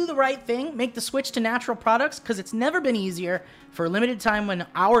you do the right thing? Make the switch to natural products, because it's never been easier. For a limited time, when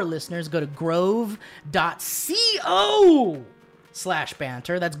our listeners go to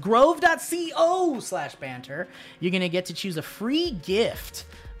grove.co/banter, that's grove.co/banter, you're going to get to choose a free gift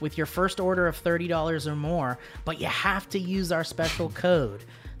with your first order of $30 or more, but you have to use our special code.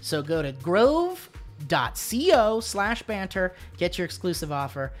 So go to grove.co/banter, get your exclusive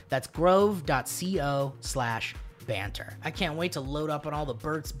offer. That's grove.co/banter. I can't wait to load up on all the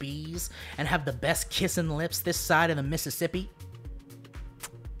Burt's Bees and have the best kissing lips this side of the Mississippi.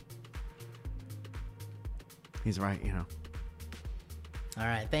 He's right, you know. All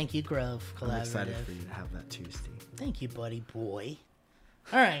right, thank you, Grove Collaborative. I'm excited for you to have that too, Steve. Thank you, buddy boy.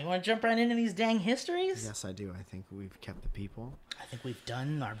 All right, you want to jump right into these dang histories? Yes, I do. I think we've kept the people. I think we've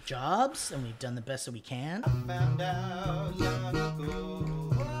done our jobs, and we've done the best that we can. Found out long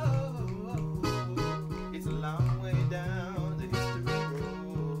ago, it's a long way down the history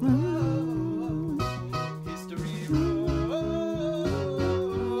road. History road.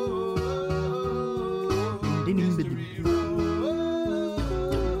 History road.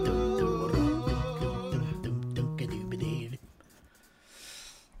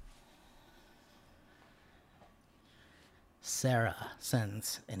 Sarah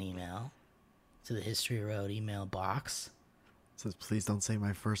sends an email to the History Road email box. It says, please don't say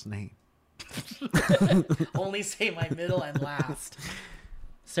my first name. Only say my middle and last.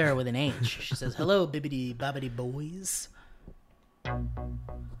 Sarah with an H. She says, hello, bibbidi bobbidi boys.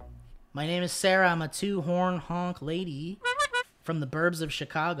 My name is Sarah. I'm a 2-horn honk lady from the burbs of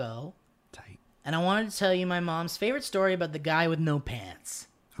Chicago. Tight. And I wanted to tell you my mom's favorite story about the guy with no pants.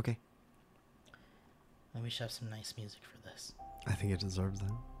 Okay. Maybe we should have some nice music for this. I think it deserves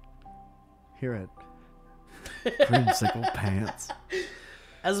that. Hear it. Creamsicle pants.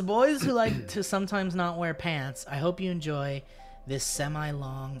 As boys who like to sometimes not wear pants, I hope you enjoy this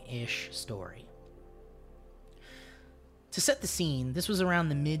semi-long-ish story. To set the scene, this was around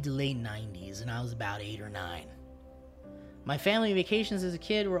the mid to late 90s, and I was about 8 or 9. My family vacations as a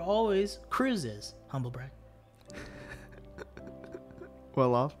kid were always cruises. Humble brag.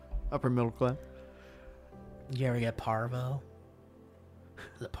 Well off. Upper middle class. You ever get parvo?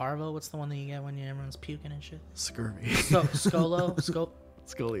 Is it parvo? What's the one that you get when everyone's puking and shit? Scurvy. Scolo?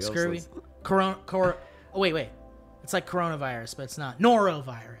 Scoliosis. Scurvy? Oh, wait. It's like coronavirus, but it's not.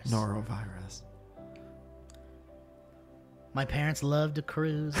 Norovirus. Norovirus. My parents loved to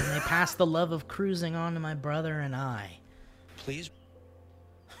cruise, and they passed the love of cruising on to my brother and I. Please.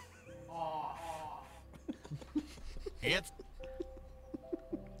 It's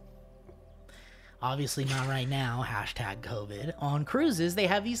Obviously not right now, hashtag COVID. On cruises, they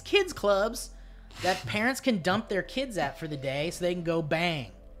have these kids clubs that parents can dump their kids at for the day so they can go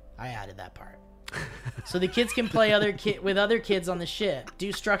bang. I added that part. So the kids can play with other kids on the ship,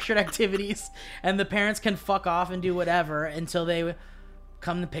 do structured activities, and the parents can fuck off and do whatever until they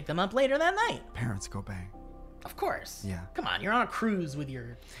come to pick them up later that night. Parents go bang. Of course. Yeah. Come on, you're on a cruise with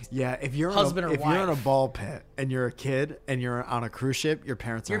your... Yeah, if you're Husband or if you're in a wife. ball pit and you're a kid and you're on a cruise ship, your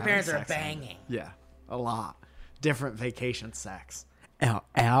parents are Your having parents are sex on it. banging. Yeah, a lot. Different vacation sex. Ow,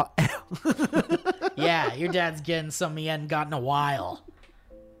 ow, ow. Yeah, your dad's getting something he hadn't got in a while.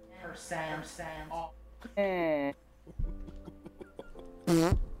 Sam.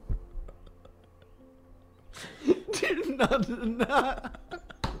 Dude,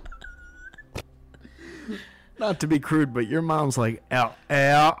 not to be crude, but your mom's like, ow,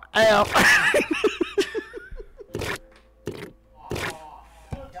 ow, ow.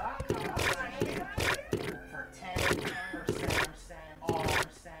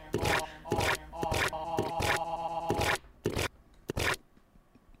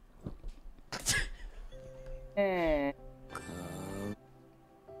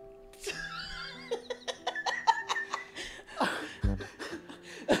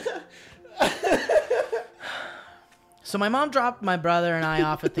 So my mom dropped my brother and I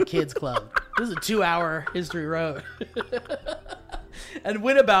off at the kids club. This is a 2-hour history road. And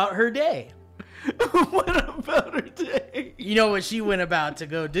went about her day. What about her day? You know what she went about to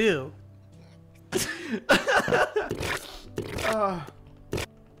go do.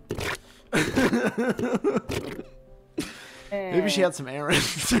 Maybe she had some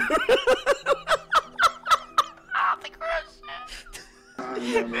errands.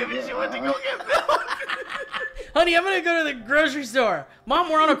 Maybe she went to go get milk. Honey, I'm gonna go to the grocery store. Mom,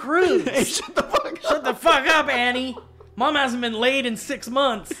 we're on a cruise. Hey, shut the fuck up. Shut the fuck up, Annie. Mom hasn't been laid in 6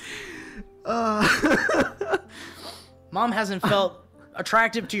 months. Mom hasn't felt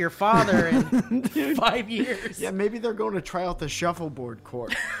attractive to your father in 5 years. Yeah, maybe they're going to try out the shuffleboard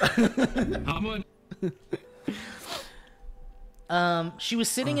court. How much? She was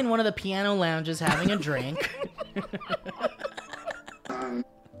sitting in one of the piano lounges having a drink.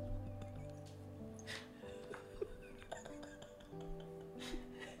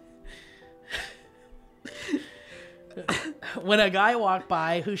 When a guy walked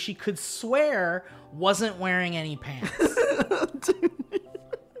by who she could swear wasn't wearing any pants.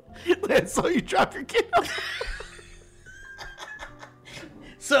 I saw you drop your kid off.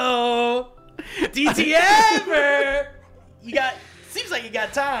 So, DTF, or you got, seems like you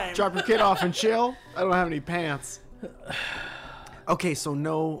got time. Drop your kid off and chill. I don't have any pants. Okay, so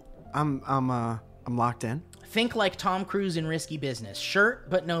no, I'm locked in. Think like Tom Cruise in Risky Business. Shirt,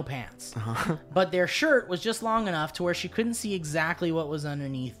 but no pants. But their shirt was just long enough to where she couldn't see exactly what was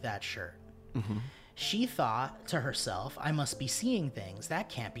underneath that shirt. She thought to herself, I must be seeing things. That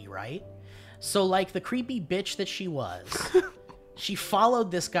can't be right. So like the creepy bitch that she was, she followed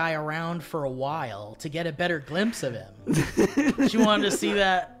this guy around for a while to get a better glimpse of him. She wanted to see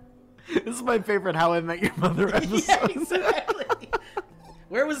that. This is my favorite How I Met Your Mother episode. Yeah, exactly.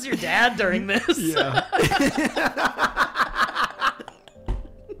 Where was your dad during this? Yeah.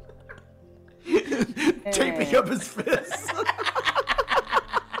 Taping up his fists.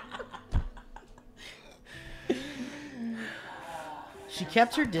 She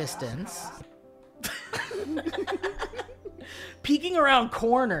kept her distance. Peeking around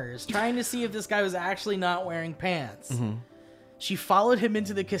corners, trying to see if this guy was actually not wearing pants. She followed him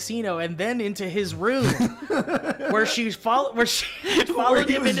into the casino and then into his room, where she followed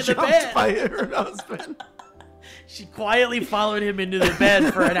him into the bed. By her husband. She quietly followed him into the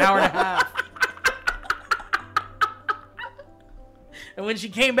bed for an hour and a half. And when she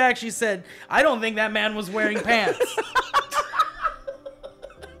came back, she said, I don't think that man was wearing pants.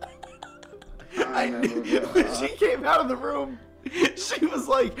 I knew when she came out of the room, she was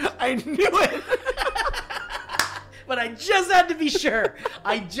like, I knew it. But I just had to be sure.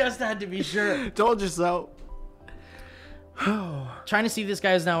 I just had to be sure. Told you so. Trying to see if this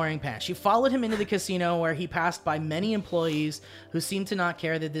guy is not wearing pants. She followed him into the casino where he passed by many employees who seemed to not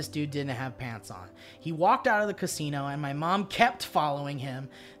care that this dude didn't have pants on. He walked out of the casino and my mom kept following him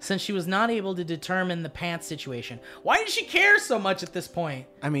since she was not able to determine the pants situation. Why did she care so much at this point?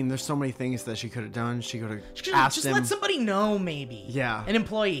 I mean, there's so many things that she could have done. She could have She could asked just him. let somebody know, maybe. Yeah. An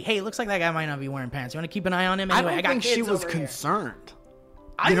employee. Hey, looks like that guy might not be wearing pants. You want to keep an eye on him? I Anyway, don't got think she kids was over here. concerned.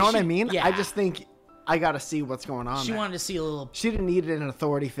 I You know think what I she- mean? Yeah. I just think I got to see what's going on. She there. wanted to see a little... She didn't need an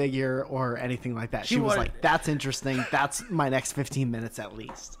authority figure or anything like that. She was wanted- like, that's interesting. That's my next 15 minutes at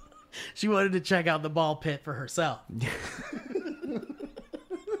least. She wanted to check out the ball pit for herself.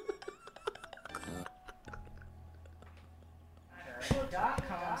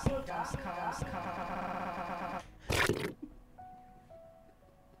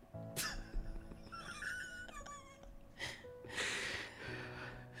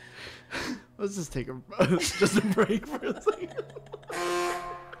 Let's just take a break for a second.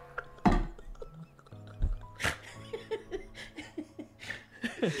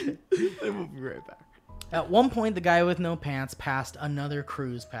 Then we'll be right back. At one point, the guy with no pants passed another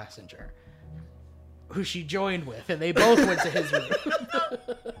cruise passenger who she joined with, and they both went to his room.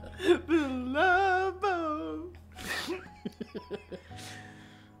 The love boat.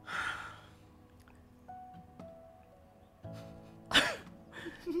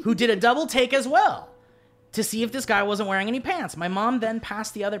 Who did a double take as well to see if this guy wasn't wearing any pants. My mom then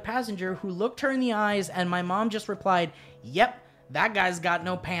passed the other passenger who looked her in the eyes, and my mom just replied, "Yep, that guy's got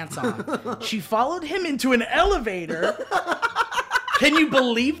no pants on." She followed him into an elevator. Can you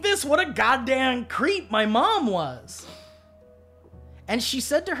believe this? What a goddamn creep my mom was. And she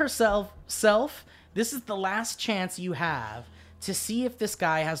said to herself, "This is the last chance you have to see if this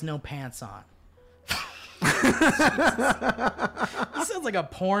guy has no pants on." He sounds like a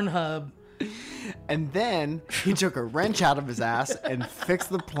Pornhub. And then he took a wrench out of his ass and fixed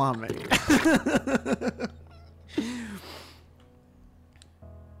the plumbing.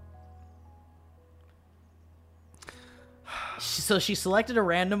 So she selected a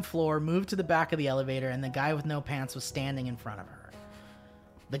random floor, moved to the back of the elevator, and the guy with no pants was standing in front of her.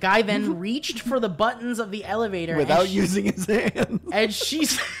 The guy then reached for the buttons of the elevator Without using his hands. And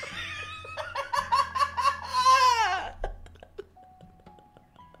she's...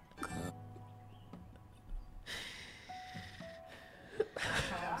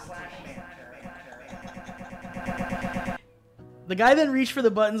 The guy then reached for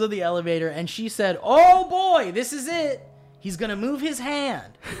the buttons of the elevator, and she said, "Oh boy, this is it. He's gonna move his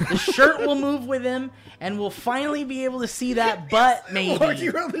hand. The shirt will move with him, and we'll finally be able to see that butt, maybe." Walking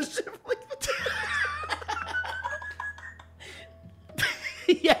around the ship like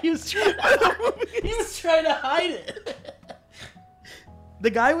Yeah, he was trying to hide it. The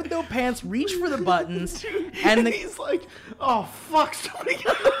guy with no pants reached for the buttons, and he's like, "Oh fuck, somebody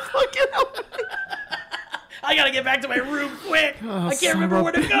got the fucking elevator." I gotta get back to my room quick. I can't remember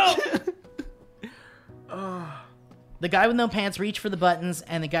where to go. The guy with no pants reached for the buttons,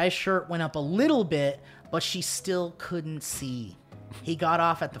 and the guy's shirt went up a little bit, but she still couldn't see. He got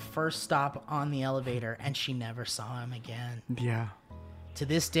off at the first stop on the elevator, and she never saw him again. Yeah. To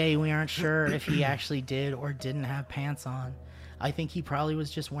this day, we aren't sure if he actually did or didn't have pants on. I think he probably was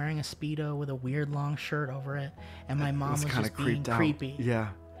just wearing a Speedo with a weird long shirt over it, and my mom was kinda just being creepy. Yeah.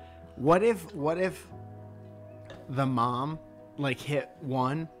 What if the mom like hit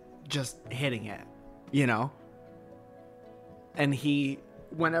one just hitting it, you know? And he,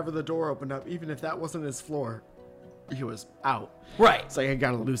 whenever the door opened up, even if that wasn't his floor, he was out. Right. It's like, I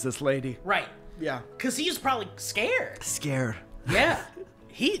gotta lose this lady. Right. Yeah. Because he's probably scared. Scared. Yeah.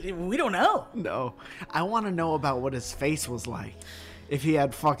 We don't know. No. I want to know about what his face was like. If he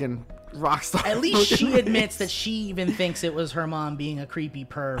had fucking rock star. At least looking she admits face. that she even thinks it was her mom being a creepy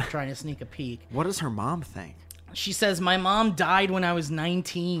perv trying to sneak a peek. What does her mom think? She says, "My mom died when I was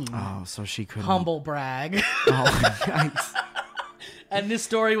 19. Oh, so she couldn't. Humble brag. Oh, yikes. And this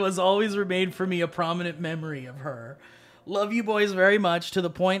story was always remained for me a prominent memory of her. Love you boys very much, to the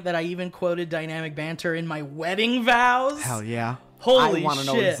point that I even quoted Dynamic Banter in my wedding vows." Hell yeah. Holy I want to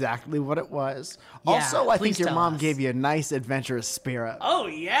know shit. exactly what it was. Yeah, Also, I please think your tell mom us. gave you a nice adventurous spirit. Oh,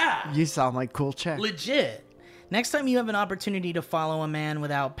 yeah. You sound like a cool chick. Legit. Next time you have an opportunity to follow a man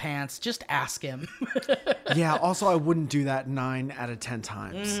without pants, just ask him. Yeah, also, I wouldn't do that 9 out of 10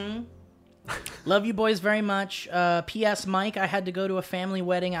 times. Mm-hmm. Love you boys very much. P.S. Mike, I had to go to a family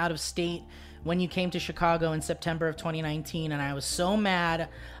wedding out of state when you came to Chicago in September of 2019, and I was so mad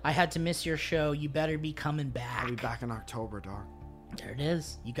I had to miss your show. You better be coming back. I'll be back in October, dog. There it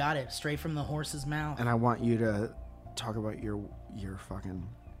is. You got it. Straight from the horse's mouth. And I want you to talk about your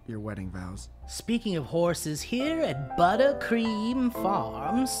wedding vows. Speaking of horses, here at Buttercream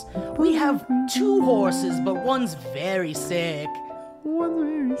Farms, we have 2 horses, but one's very sick.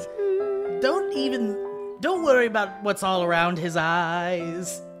 Don't worry about what's all around his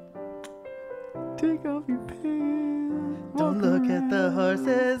eyes. Take off your pants. Don't look at the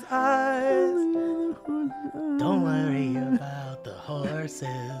horse's eyes. Don't worry about the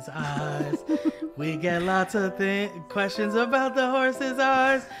horse's eyes. We get lots of questions about the horse's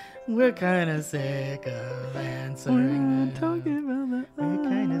eyes. We're kind of sick of answering them. Talking about the We're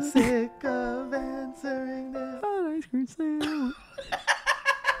kind of sick of answering them. ice cream sandwich.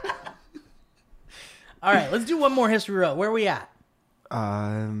 All right, let's do one more history row. Where are we at?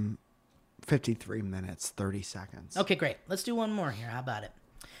 53 minutes, 30 seconds. Okay, great. Let's do one more here. How about it?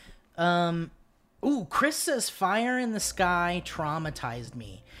 Chris says Fire in the Sky traumatized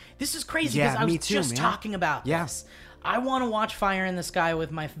me. This is crazy because Yeah, I was me too, just man. talking about Yeah. this. I want to watch Fire in the Sky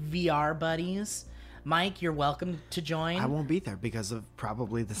with my VR buddies. Mike, you're welcome to join. I won't be there because of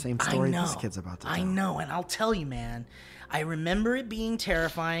probably the same story this kid's about to tell. I know, and I'll tell you, man. I remember it being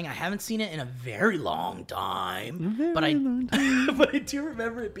terrifying. I haven't seen it in a very long time, but I do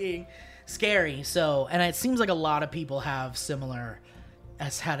remember it being scary. So, and it seems like a lot of people had a similar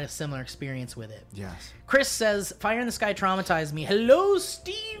experience with it. Yes. Chris says, Fire in the Sky traumatized me. Hello,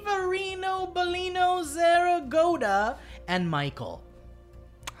 Steve Arino, Bellino, Zaragoza, and Michael.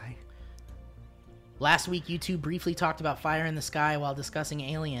 Hi. Last week, you two briefly talked about Fire in the Sky while discussing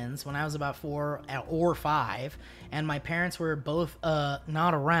Aliens when I was about 4 or 5, and my parents were both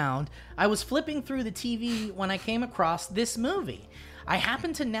not around. I was flipping through the TV when I came across this movie. I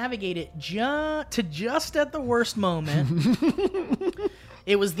happened to navigate it just at the worst moment.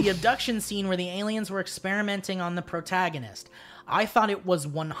 It was the abduction scene where the aliens were experimenting on the protagonist. I thought it was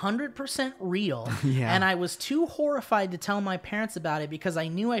 100% real, and I was too horrified to tell my parents about it because I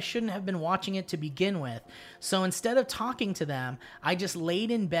knew I shouldn't have been watching it to begin with. So instead of talking to them, I just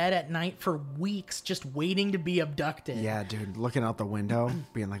laid in bed at night for weeks just waiting to be abducted. Yeah, dude, looking out the window,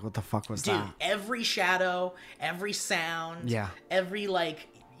 being like, what the fuck was Dude, that? every shadow, every sound, every, like,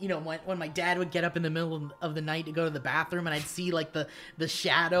 you know, when my dad would get up in the middle of the night to go to the bathroom and I'd see like the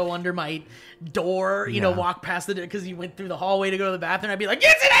shadow under my door, you know, walk past it because he went through the hallway to go to the bathroom. I'd be like,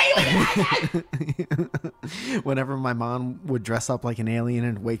 it's an alien! Whenever my mom would dress up like an alien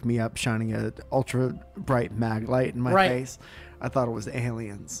and wake me up shining an ultra bright mag light in my face, I thought it was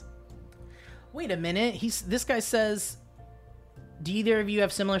aliens. Wait a minute. This guy says, do either of you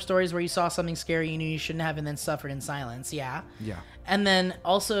have similar stories where you saw something scary you knew you shouldn't have and then suffered in silence? Yeah. And then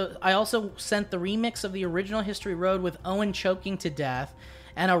I also sent the remix of the original History Road with Owen choking to death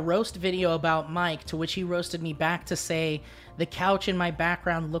and a roast video about Mike, to which he roasted me back to say the couch in my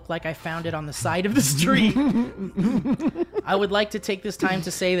background looked like I found it on the side of the street. I would like to take this time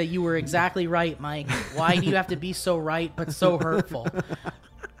to say that you were exactly right, Mike. Why do you have to be so right but so hurtful?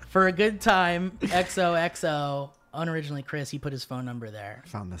 For a good time, XOXO. Unoriginally Chris, he put his phone number there.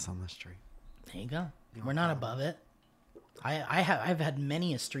 Found this on the street. There you go. We're not above it. I've had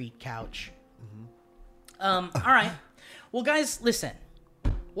many a street couch. All right. Well, guys, listen.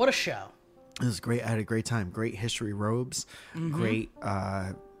 What a show. It was great. I had a great time. Great history robes. Great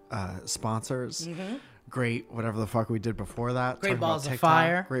sponsors. Great whatever the fuck we did before that. Great balls of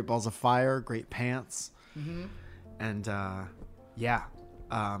fire. Great balls of fire. Great pants. And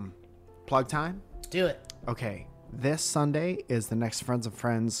plug time. Do it. Okay. This Sunday is the next Friends of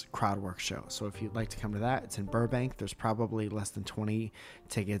Friends crowd work show. So if you'd like to come to that, it's in Burbank. There's probably less than 20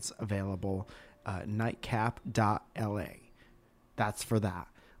 tickets available. Nightcap.la. That's for that.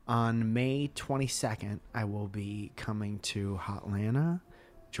 On May 22nd, I will be coming to Hotlanta,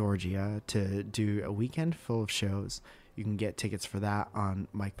 Georgia, to do a weekend full of shows. You can get tickets for that on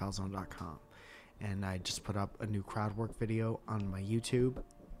MikeFalzone.com. And I just put up a new crowd work video on my YouTube.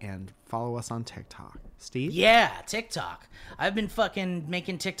 And follow us on TikTok. Steve? Yeah, TikTok. I've been fucking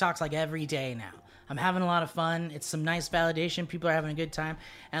making TikToks like every day now. I'm having a lot of fun. It's some nice validation. People are having a good time.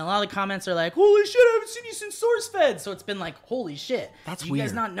 And a lot of the comments are like, holy shit, I haven't seen you since SourceFed. So it's been like, holy shit. That's weird. You weird.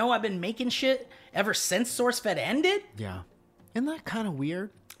 guys not know I've been making shit ever since SourceFed ended? Yeah. Isn't that kind of weird?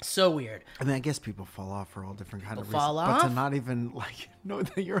 So weird. I mean, I guess people fall off for all different kind of reasons. Fall But off? to not even, like, know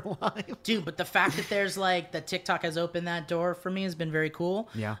that you're alive. Dude, but the fact that there's like that TikTok has opened that door for me has been very cool.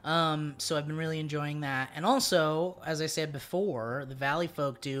 Yeah. So I've been really enjoying that. And also, as I said before, the Valley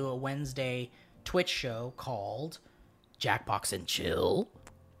Folk do a Wednesday Twitch show called Jackbox and Chill.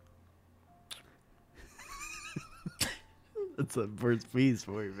 That's a bird's bees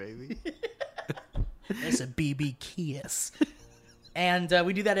for you, baby. It's a BB kiss. And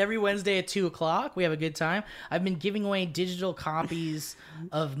we do that every Wednesday at 2 o'clock. We have a good time. I've been giving away digital copies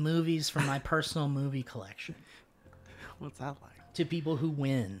of movies from my personal movie collection. What's that like? To people who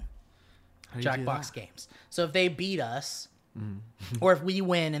win How do you do Jackbox that? games. So if they beat us, or if we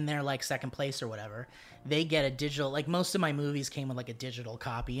win and they're like second place or whatever, they get a digital. Like most of my movies came with like a digital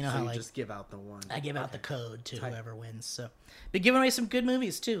copy. You know So how you like just give out the one. I give out the code to whoever wins. So been giving away some good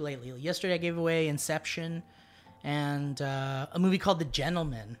movies too lately. Yesterday I gave away Inception and a movie called The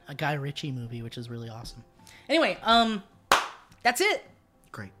Gentleman, a Guy Ritchie movie, which is really awesome. Anyway, that's it.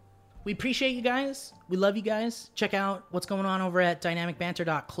 Great. We appreciate you guys. We love you guys. Check out what's going on over at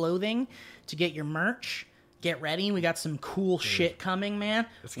dynamicbanter.clothing to get your merch. Get ready. We got some cool shit coming, man.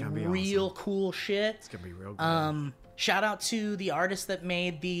 It's gonna be real awesome. cool shit. It's going to be real good. Shout out to the artist that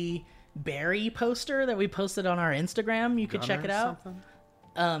made the Barry poster that we posted on our Instagram. You could check it out.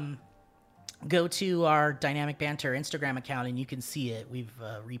 go to our Dynamic Banter Instagram account and you can see it. We've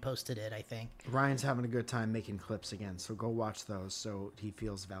reposted it, I think. Ryan's having a good time making clips again, so go watch those so he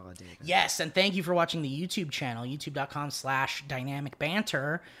feels validated. Yes, and thank you for watching the YouTube channel, youtube.com/Dynamic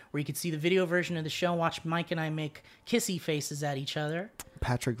Banter, where you can see the video version of the show, watch Mike and I make kissy faces at each other.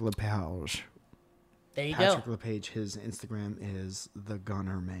 Patrick LePage. There you Patrick go. LePage, his Instagram is The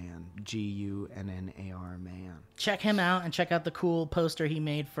Gunner Man. Gunnar Man. Check him out and check out the cool poster he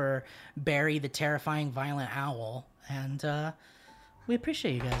made for Barry the Terrifying Violent Owl. And we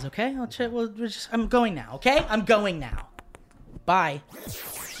appreciate you guys, okay? I'm going now, okay? I'm going now. Bye.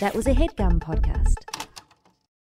 That was a headgum podcast.